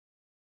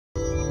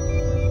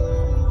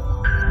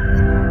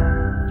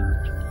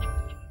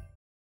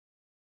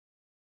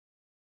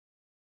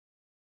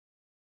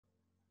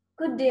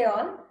Good day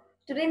all.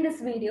 Today in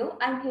this video,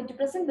 I am here to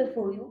present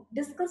before you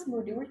Discuss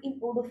module in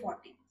Odoo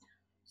 40.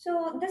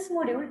 So this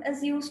module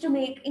is used to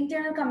make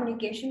internal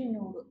communication in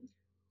Odoo.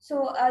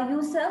 So a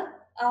user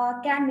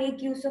can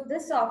make use of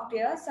this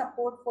software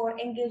support for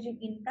engaging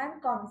in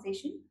private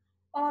conversation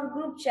or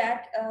group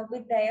chat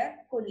with their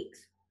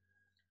colleagues.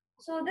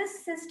 So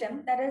this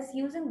system that is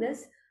using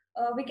this,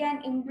 we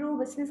can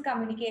improve business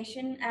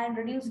communication and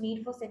reduce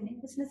need for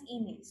sending business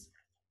emails.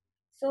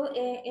 So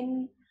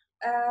in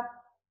uh,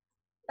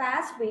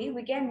 fast way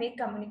we can make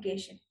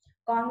communication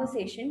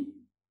conversation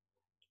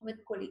with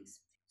colleagues.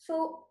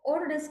 So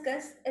Odoo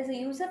Discuss is a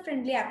user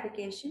friendly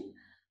application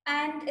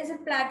and is a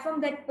platform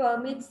that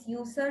permits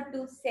user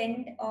to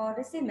send or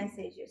receive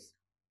messages.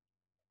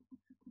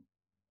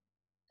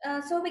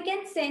 So we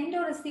can send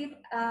or receive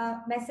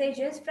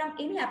messages from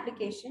any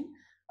application,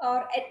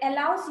 or it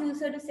allows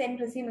user to send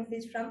receive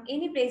message from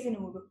any place in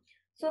Odoo.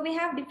 So we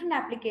have different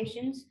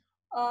applications.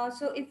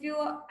 So if you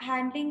are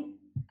handling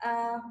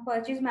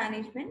purchase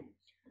management,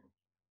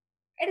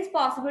 it is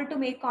possible to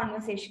make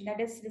conversation, that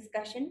is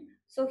discussion.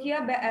 So here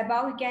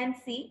above you can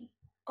see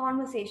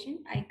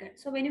conversation icon.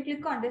 So when you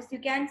click on this, you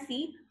can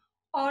see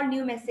all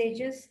new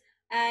messages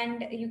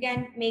and you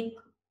can make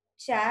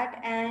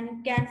chat and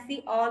you can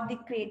see all the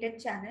created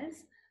channels.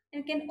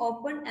 You can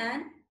open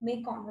and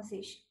make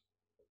conversation.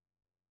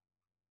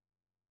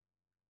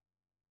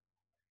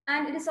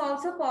 And it is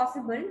also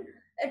possible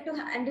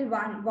to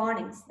handle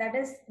warnings, that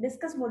is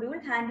discuss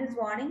module handles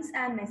warnings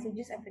and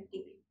messages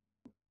effectively.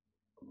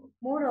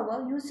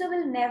 Moreover, user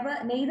will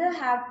neither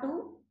have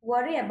to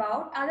worry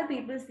about other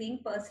people seeing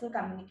personal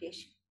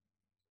communication.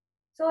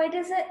 So it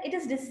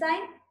is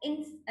designed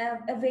in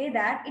a way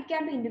that it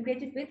can be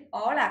integrated with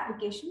all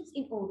applications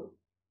in Odoo.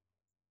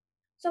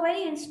 So when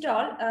you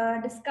install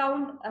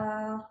discuss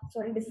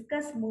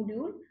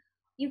module,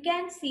 you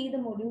can see the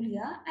module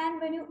here,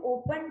 and when you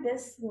open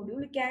this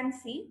module, you can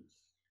see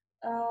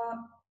uh,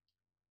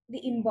 the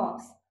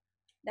inbox.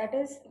 That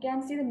is, you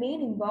can see the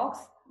main inbox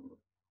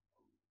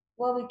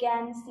where we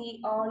can see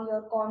all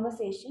your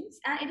conversations,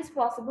 and it is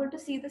possible to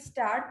see the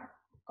start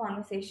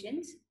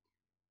conversations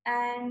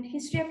and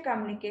history of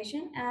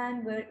communication,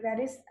 and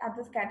various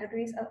other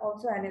categories are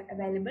also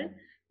available.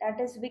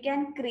 That is, we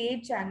can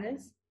create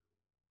channels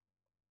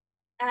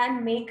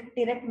and make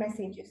direct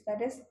messages, that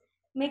is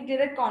make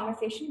direct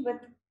conversation with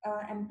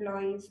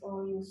employees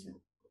or users.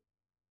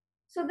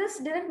 So this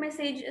direct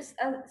message is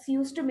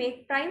used to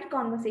make private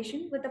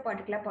conversation with a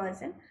particular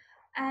person,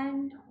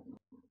 and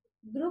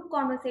group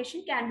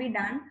conversation can be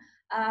done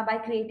by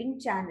creating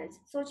channels.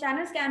 So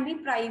channels can be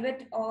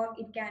private or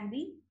it can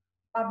be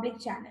public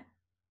channel.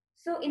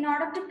 So in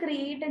order to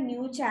create a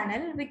new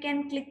channel, we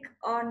can click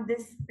on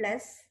this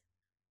plus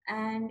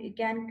and you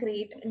can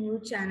create a new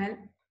channel.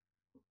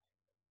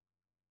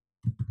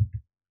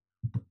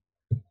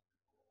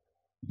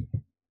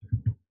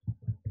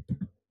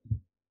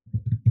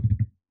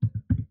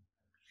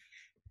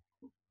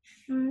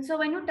 So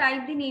when you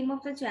type the name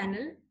of the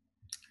channel,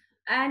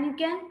 and you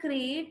can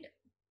create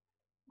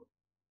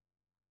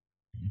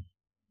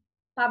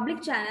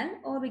public channel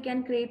or we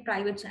can create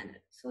private channel.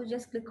 So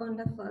just click on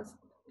the first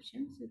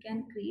option. So you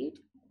can create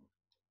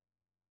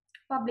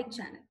public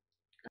channel.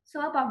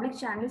 So a public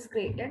channel is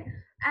created,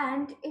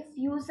 and if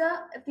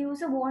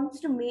user wants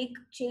to make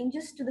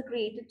changes to the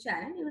created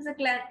channel, user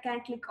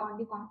can click on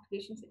the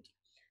configuration setting.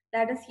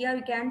 That is, here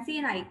you can see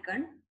an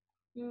icon.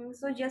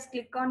 So just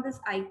click on this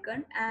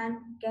icon and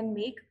can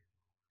make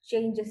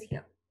changes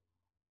here.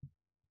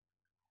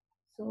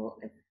 So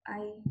if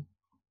I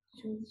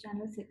choose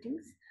channel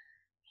settings,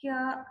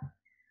 here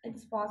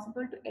it's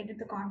possible to edit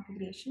the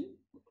configuration.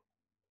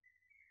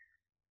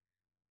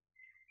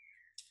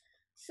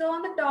 So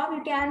on the top,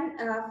 you can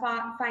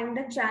find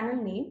the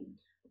channel name.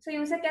 So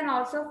user can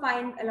also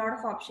find a lot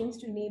of options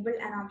to enable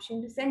an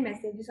option to send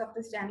messages of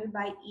this channel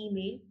by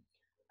email.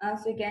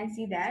 So you can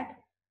see that.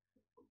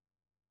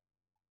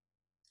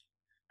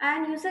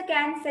 And user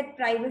can set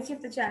privacy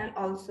of the channel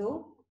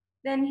also.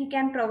 Then he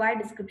can provide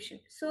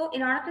description. So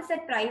in order to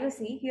set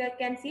privacy, here you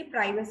can see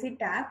privacy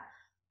tab.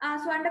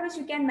 So under which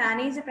you can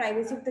manage the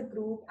privacy of the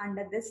group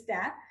under this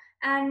tab.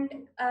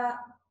 And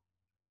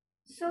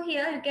so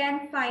here you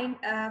can find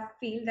a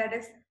field that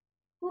is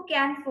who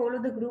can follow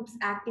the group's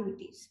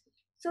activities.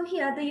 So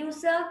here the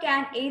user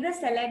can either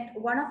select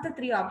one of the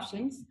three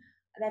options,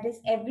 that is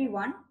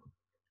everyone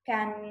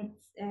can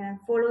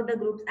follow the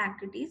group's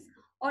activities,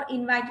 or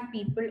invited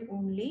people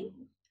only,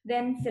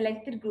 then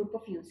selected group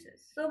of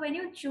users. So when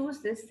you choose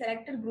this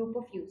selected group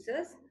of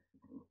users,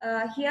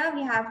 here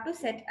we have to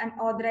set an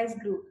authorized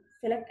group,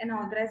 select an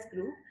authorized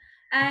group,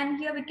 and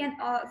here we can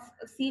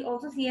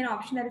also see an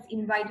option that is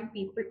invited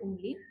people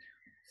only.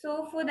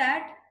 So for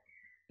that,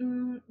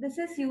 this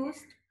is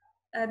used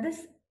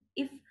this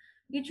if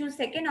you choose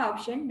second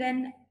option,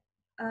 then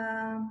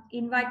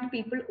invited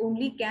people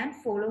only can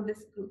follow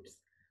this group's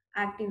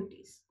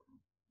activities.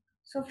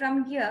 So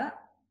from here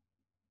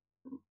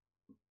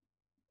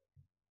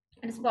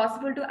it is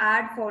possible to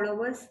add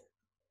followers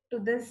to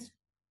this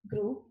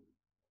group.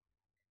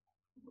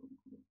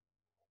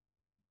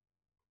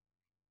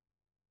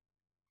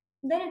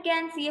 Then you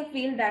can see a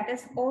field that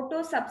is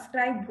auto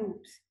subscribe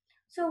groups.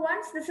 So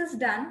once this is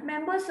done,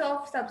 members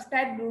of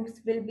subscribe groups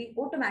will be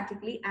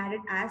automatically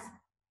added as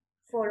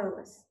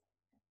followers.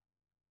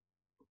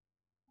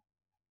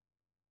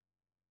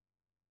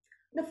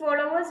 The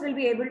followers will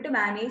be able to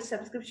manage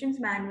subscriptions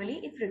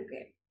manually if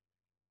required.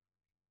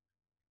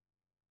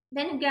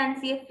 Then you can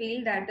see a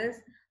field that is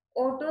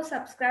auto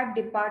subscribe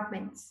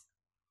departments.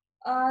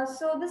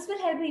 So this will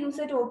help the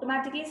user to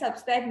automatically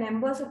subscribe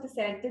members of the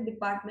selected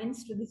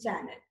departments to the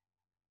channel.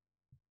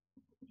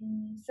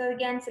 So you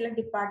can select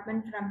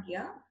department from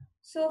here.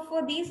 So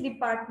for these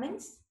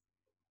departments,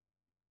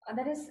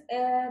 that is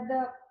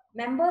the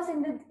members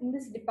in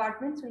this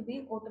departments will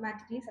be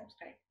automatically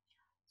subscribed.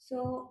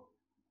 So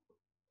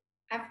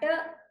after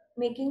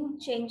making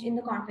change in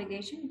the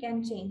configuration, you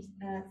can change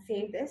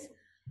save this,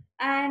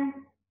 and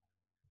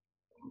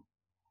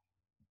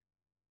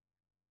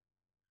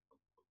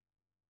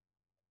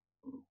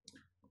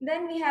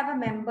then we have a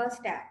members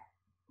tab.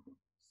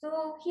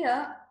 So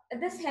here,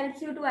 this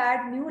helps you to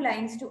add new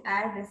lines to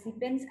add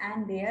recipients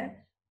and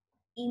their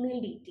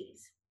email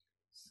details.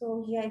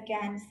 So here you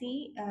can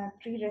see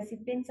three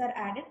recipients are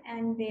added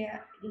and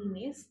their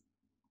emails.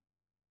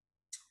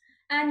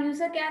 And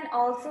user can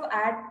also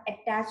add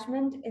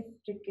attachment if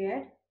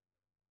required.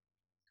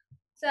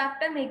 So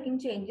after making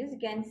changes, you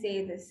can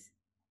say this.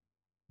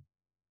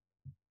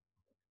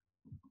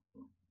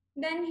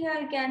 Then here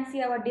you can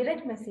see our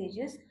direct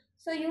messages.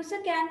 So user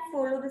can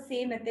follow the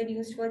same method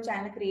used for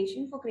channel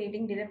creation for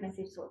creating direct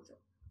messages also.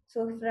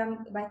 So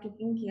from by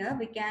clicking here,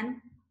 we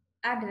can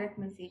add direct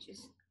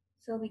messages.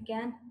 So we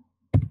can,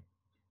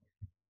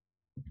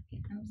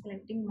 I'm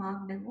selecting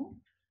mark demo.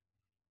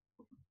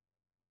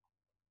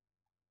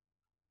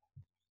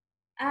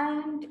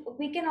 And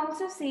we can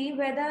also see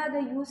whether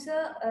the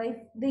user, if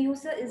the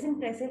user isn't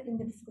present in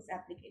the discuss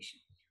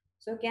application.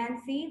 So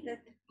can see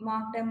that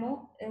mark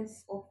demo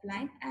is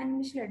offline and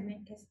Michelle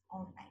admin is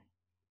online.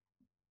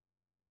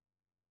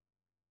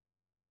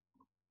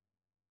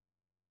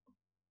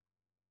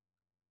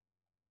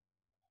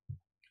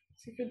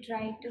 So if you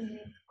try to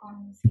make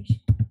conversation,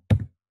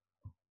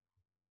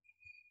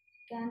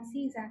 can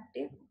see is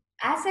active.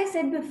 As I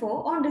said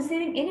before, on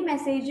receiving any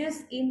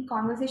messages in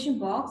conversation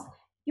box,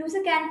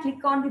 user can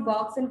click on the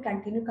box and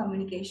continue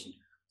communication.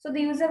 So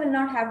the user will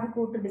not have to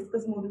go to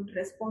discuss module to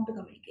respond to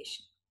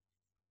communication.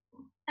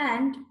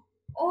 And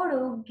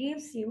Odoo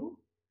gives you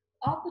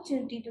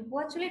opportunity to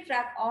virtually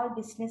track all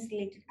business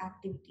related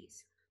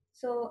activities.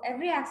 So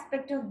every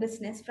aspect of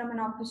business from an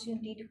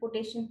opportunity to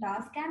quotation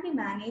task can be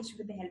managed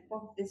with the help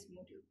of this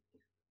module.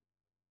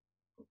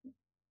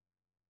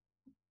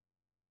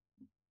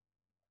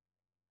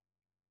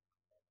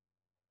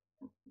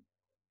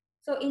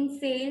 So in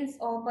sales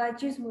or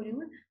purchase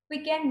module,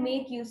 we can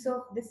make use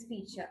of this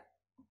feature.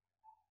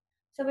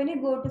 So when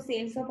you go to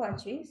sales or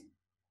purchase,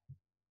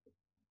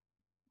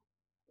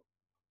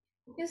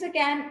 user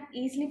can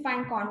easily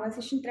find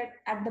conversation thread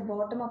at the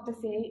bottom of the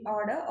sale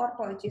order or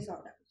purchase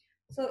order.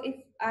 So if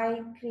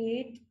I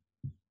create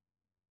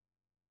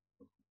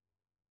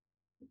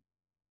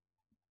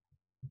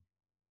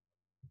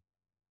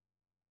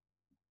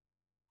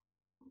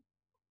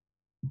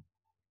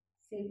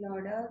sale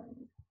order,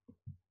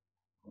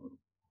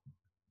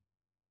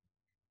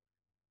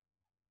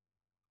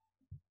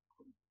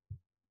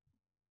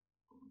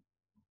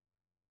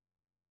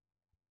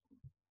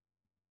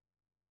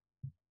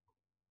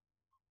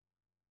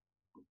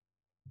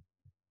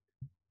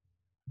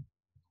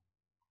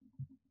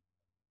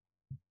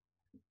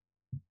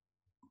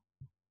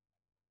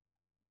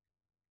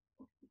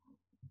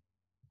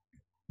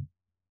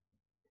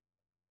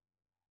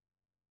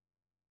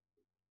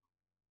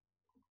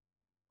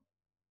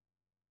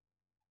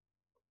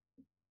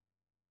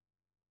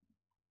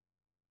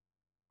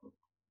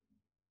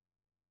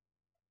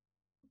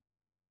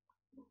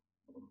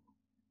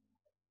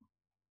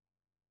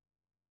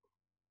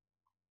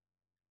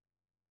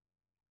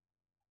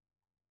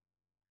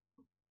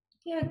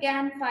 here you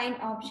can find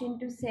option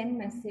to send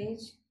message.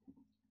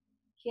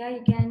 Here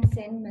you can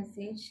send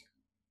message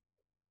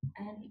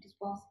and it is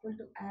possible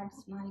to add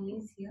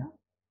smileys here.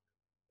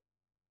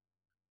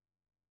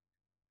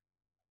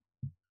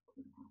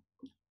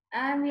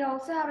 And we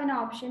also have an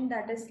option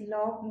that is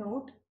log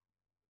note.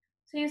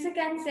 So user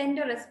can send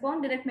or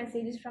respond direct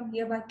messages from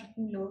here by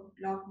clicking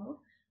log note.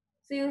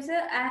 So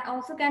user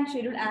also can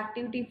schedule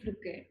activity if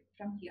required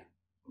from here.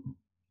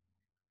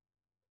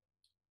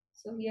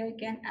 So here you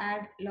can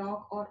add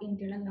log or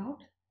internal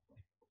note.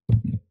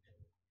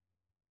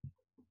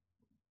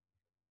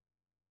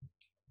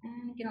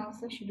 And you can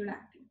also schedule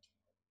activity.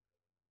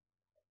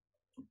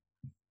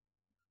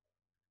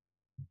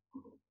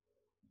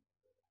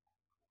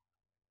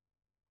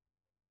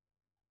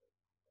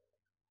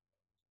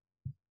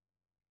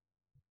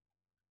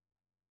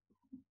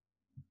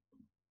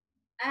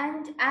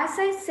 And as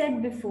I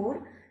said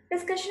before,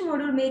 discussion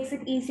module makes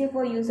it easier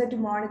for user to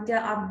monitor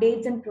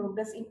updates and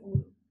progress in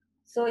Odoo.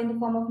 So in the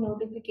form of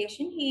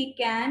notification, he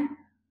can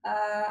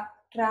uh,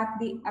 track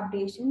the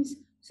updations.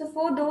 So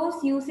for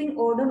those using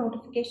Odoo,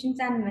 notifications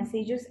and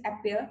messages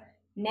appear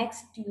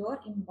next to your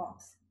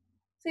inbox.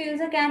 So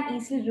user can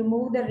easily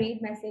remove the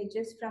read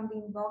messages from the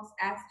inbox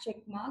as check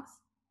marks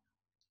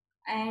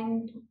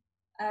and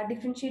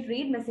differentiate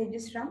read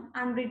messages from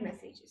unread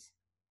messages.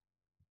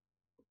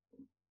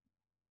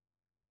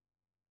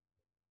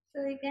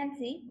 So you can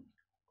see,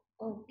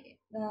 okay,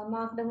 the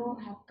mark demo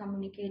have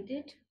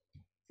communicated.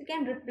 So you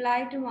can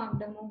reply to mark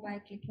demo by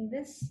clicking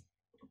this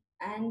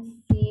and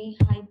say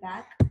hi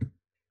back.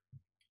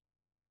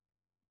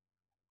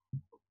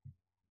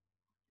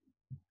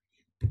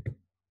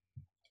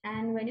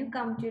 And when you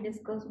come to your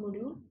discourse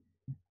module,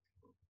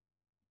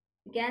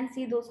 you can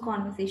see those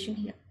conversation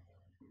here.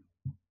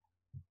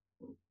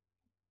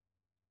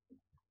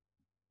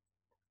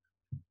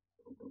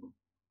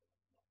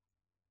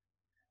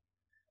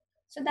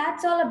 So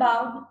that's all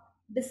about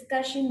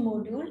discussion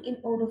module in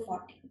Odoo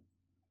 14.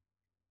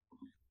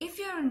 If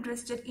you're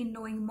interested in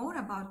knowing more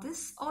about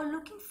this or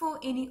looking for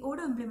any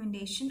Odoo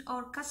implementation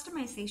or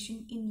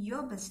customization in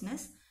your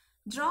business,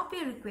 drop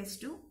your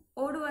request to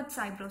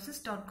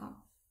odoo@cybrosys.com.